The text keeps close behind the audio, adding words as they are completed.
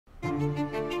The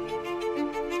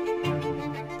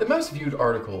most viewed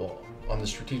article on the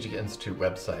Strategic Institute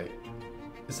website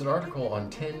is an article on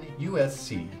 10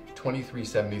 U.S.C.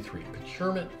 2373,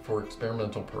 Procurement for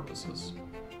Experimental Purposes.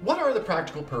 What are the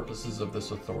practical purposes of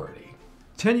this authority?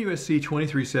 10 U.S.C.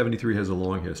 2373 has a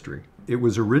long history. It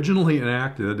was originally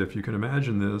enacted, if you can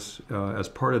imagine this, as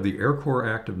part of the Air Corps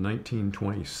Act of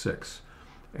 1926.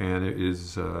 And it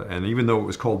is, and even though it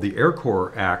was called the Air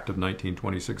Corps Act of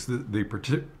 1926, the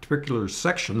particular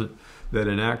section that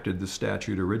enacted the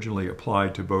statute originally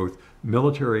applied to both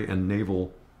military and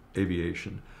naval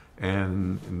aviation.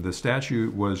 And the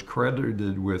statute was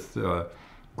credited with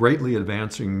greatly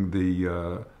advancing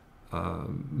the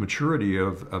maturity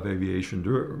of aviation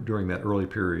during that early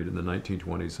period in the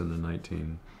 1920s and the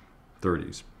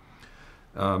 1930s.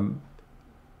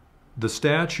 The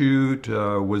statute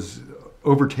was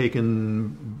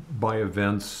overtaken by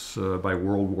events, by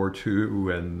World War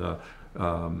II and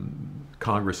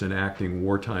Congress enacting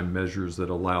wartime measures that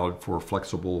allowed for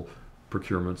flexible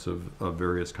procurements of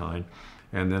various kind.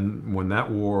 And then when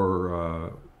that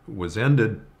war was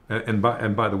ended, and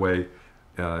by the way,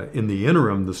 in the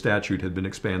interim, the statute had been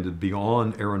expanded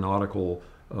beyond aeronautical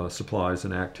supplies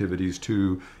and activities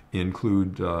to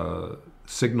include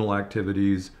signal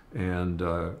activities and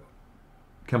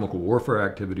chemical warfare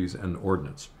activities and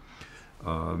ordnance.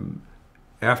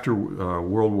 After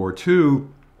World War II,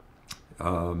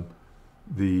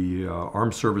 the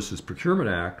Armed Services Procurement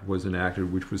Act was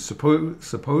enacted, which was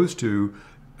supposed to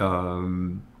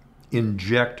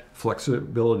inject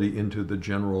flexibility into the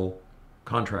general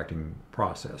contracting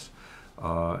process.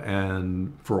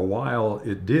 And for a while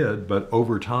it did, but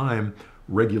over time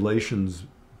regulations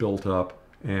built up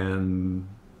and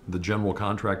the general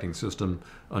contracting system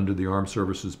under the Armed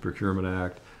Services Procurement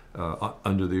Act,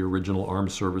 under the original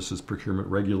Armed Services Procurement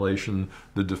Regulation,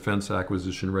 the Defense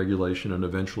Acquisition Regulation, and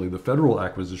eventually the Federal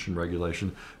Acquisition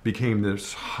Regulation became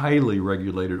this highly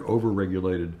regulated,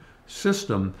 over-regulated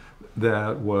system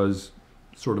that was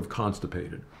sort of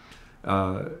constipated.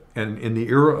 And in the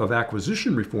era of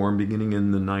acquisition reform, beginning in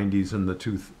the 90s and the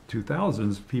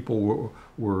 2000s, people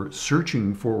were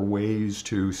searching for ways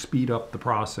to speed up the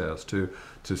process, to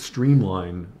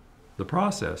streamline the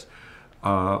process.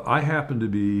 I happened to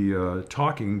be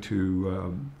talking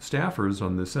to staffers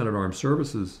on the Senate Armed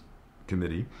Services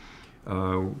Committee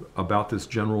about this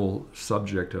general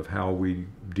subject of how we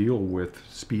deal with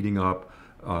speeding up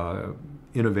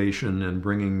innovation and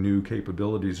bringing new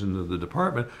capabilities into the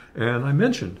department. And I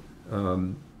mentioned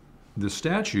the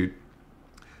statute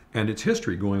and its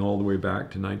history going all the way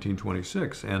back to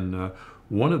 1926. And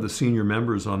one of the senior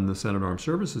members on the Senate Armed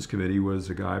Services Committee was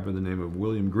a guy by the name of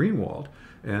William Greenwald.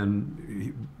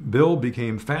 And Bill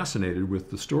became fascinated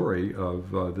with the story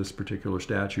of this particular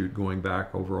statute going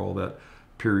back over all that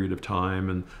period of time,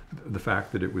 and the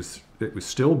fact that it was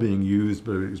still being used,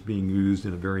 but it was being used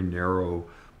in a very narrow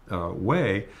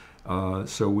way.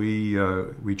 So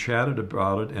we chatted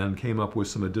about it and came up with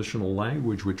some additional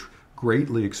language which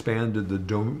greatly expanded the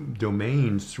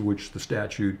domains to which the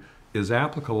statute is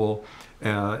applicable,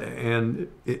 and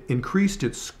it increased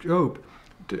its scope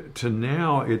to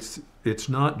now it's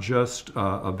not just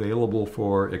available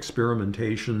for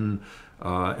experimentation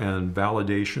and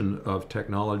validation of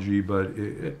technology, but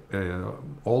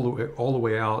all the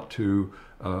way out to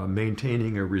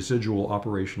maintaining a residual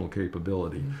operational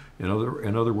capability. Mm-hmm.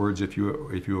 In other words, if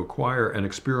you acquire an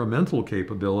experimental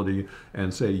capability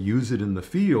and say use it in the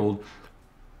field,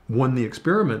 when the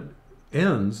experiment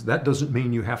ends, that doesn't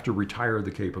mean you have to retire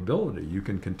the capability. You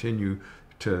can continue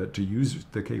to use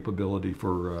the capability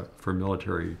for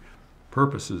military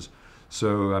purposes.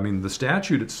 So, I mean, the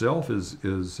statute itself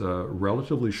is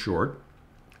relatively short,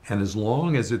 and as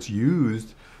long as it's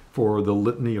used for the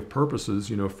litany of purposes,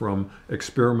 you know, from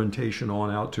experimentation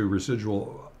on out to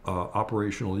residual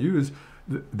operational use,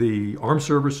 the Armed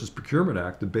Services Procurement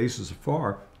Act, the basis of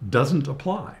FAR, doesn't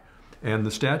apply. And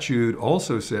the statute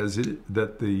also says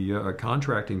that the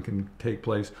contracting can take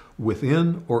place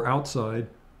within or outside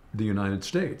the United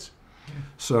States.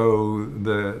 So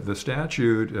the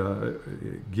statute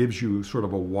gives you sort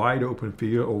of a wide open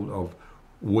field of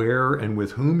where and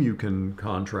with whom you can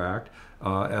contract,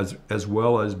 as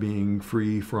well as being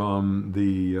free from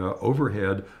the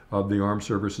overhead of the Armed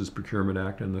Services Procurement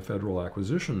Act and the Federal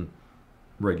Acquisition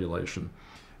Regulation.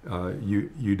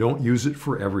 You don't use it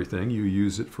for everything. You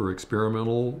use it for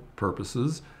experimental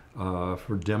purposes,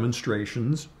 for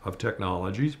demonstrations of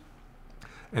technologies,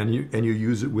 and you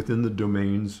use it within the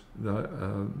domains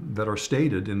that are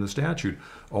stated in the statute.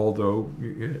 Although,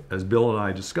 as Bill and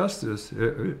I discussed this,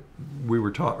 we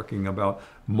were talking about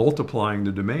multiplying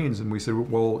the domains, and we said,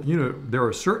 well, you know, there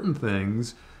are certain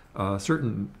things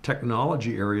certain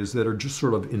technology areas that are just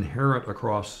sort of inherent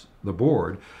across the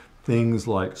board. Things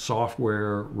like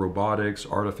software, robotics,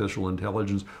 artificial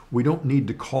intelligence. We don't need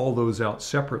to call those out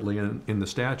separately in the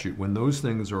statute. When those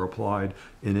things are applied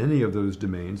in any of those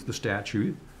domains, the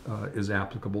statute is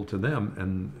applicable to them,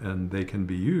 and they can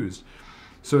be used.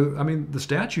 So, I mean, the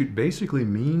statute basically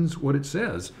means what it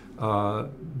says.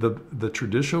 The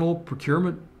traditional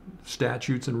procurement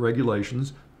statutes and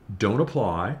regulations don't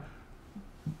apply.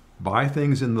 Buy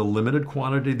things in the limited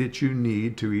quantity that you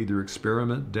need to either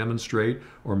experiment, demonstrate,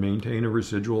 or maintain a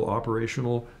residual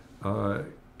operational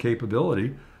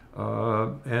capability.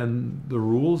 And the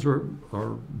rules are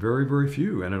very, very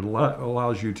few, and it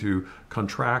allows you to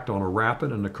contract on a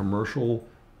rapid and a commercial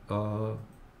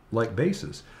like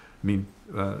basis. I mean,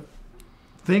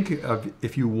 think of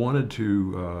if you wanted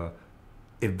to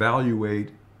evaluate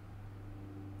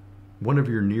one of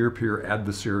your near-peer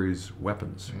adversary's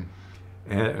weapons.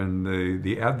 And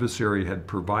the adversary had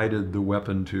provided the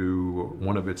weapon to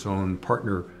one of its own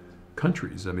partner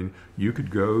countries. I mean, you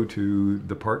could go to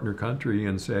the partner country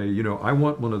and say, you know, I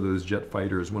want one of those jet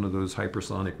fighters, one of those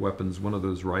hypersonic weapons, one of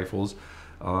those rifles,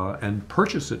 and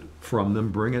purchase it from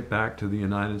them, bring it back to the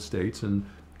United States and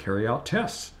carry out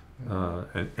tests.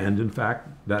 And in fact,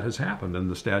 that has happened, and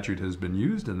the statute has been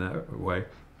used in that way.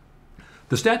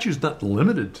 The statute's not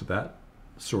limited to that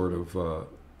sort of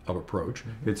approach.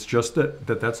 It's just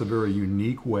that's a very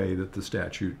unique way that the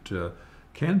statute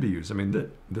can be used. I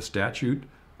mean, the statute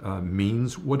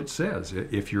means what it says.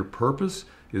 If your purpose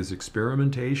is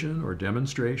experimentation or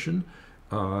demonstration,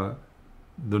 the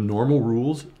normal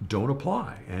rules don't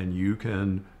apply, and you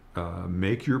can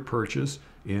make your purchase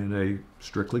in a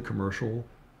strictly commercial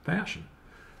fashion.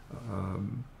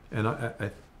 And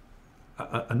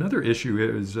another issue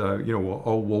is, you know,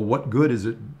 well, what good is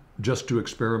it just to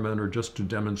experiment or just to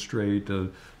demonstrate,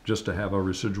 just to have a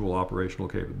residual operational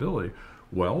capability?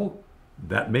 Well,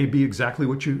 that may be exactly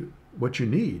what you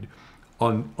need.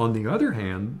 On the other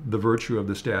hand, the virtue of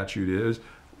the statute is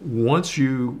once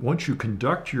you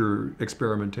conduct your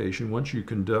experimentation, once you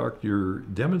conduct your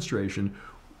demonstration,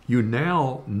 you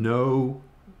now know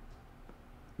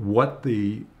what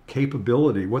the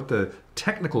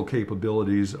technical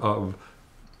capabilities of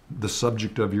the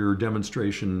subject of your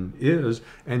demonstration is,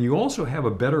 and you also have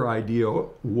a better idea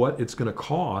what it's going to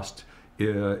cost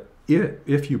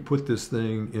if you put this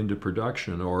thing into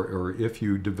production or if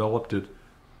you developed it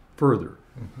further,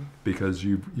 because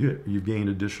you've gained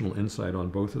additional insight on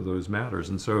both of those matters,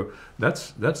 and so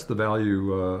that's the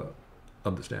value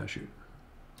of the statute.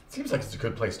 Seems like it's a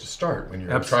good place to start when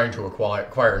you're trying to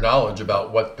acquire knowledge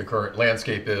about what the current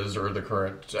landscape is or the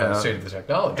current state of the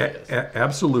technology is.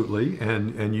 Absolutely,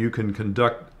 and you can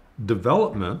conduct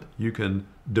development. You can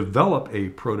develop a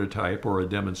prototype or a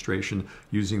demonstration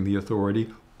using the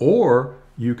authority, or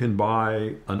you can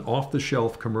buy an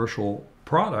off-the-shelf commercial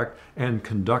product and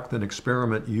conduct an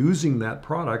experiment using that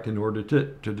product in order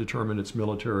to determine its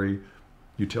military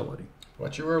utility.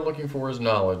 What you are looking for is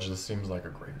knowledge. This seems like a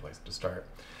great place to start.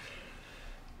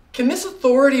 Can this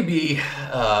authority be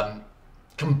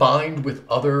combined with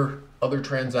other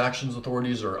transactions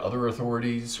authorities or other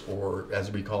authorities, or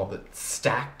as we call it,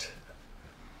 stacked?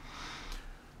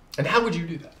 And how would you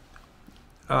do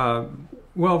that?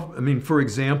 Well, I mean, for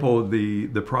example, the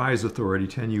prize authority,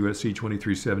 10 U.S.C.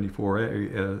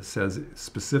 2374A, says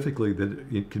specifically that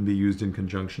it can be used in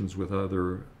conjunctions with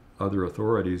other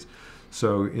authorities.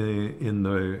 So in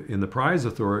the prize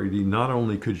authority, not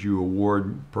only could you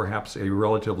award perhaps a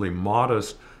relatively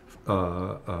modest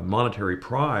monetary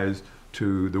prize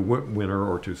to the winner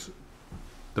or to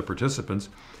the participants,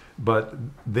 but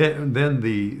then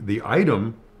the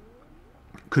item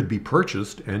could be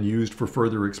purchased and used for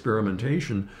further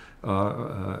experimentation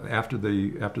after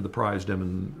the prize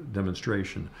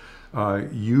demonstration.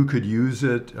 You could use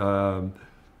it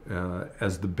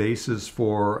as the basis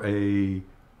for a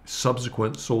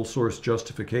subsequent sole source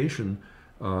justification.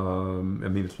 I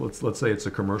mean, let's say it's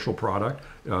a commercial product.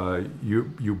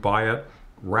 You buy it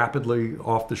rapidly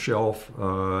off the shelf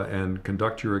and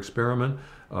conduct your experiment,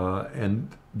 and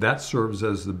that serves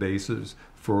as the basis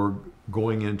for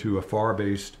going into a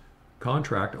FAR-based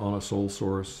contract on a sole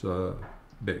source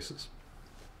basis.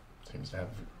 Seems to have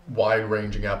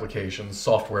wide-ranging applications.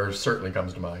 Software certainly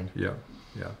comes to mind. Yeah.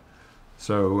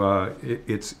 So it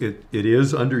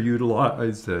is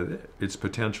underutilized. Its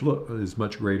potential is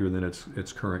much greater than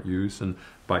its current use, and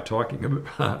by talking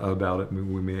about it,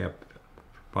 we may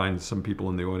find some people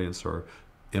in the audience are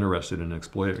interested in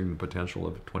exploiting the potential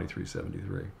of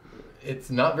 2373. It's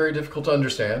not very difficult to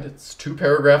understand. It's 2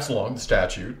 paragraphs long, the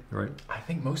statute. Right. I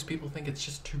think most people think it's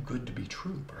just too good to be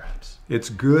true, perhaps. It's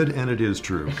good and it is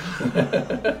true.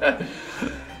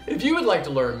 If you would like to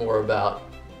learn more about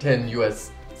 10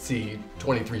 U.S.C.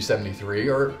 2373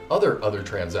 or other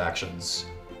transactions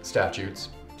statutes,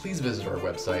 please visit our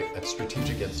website at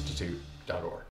strategicinstitute.org.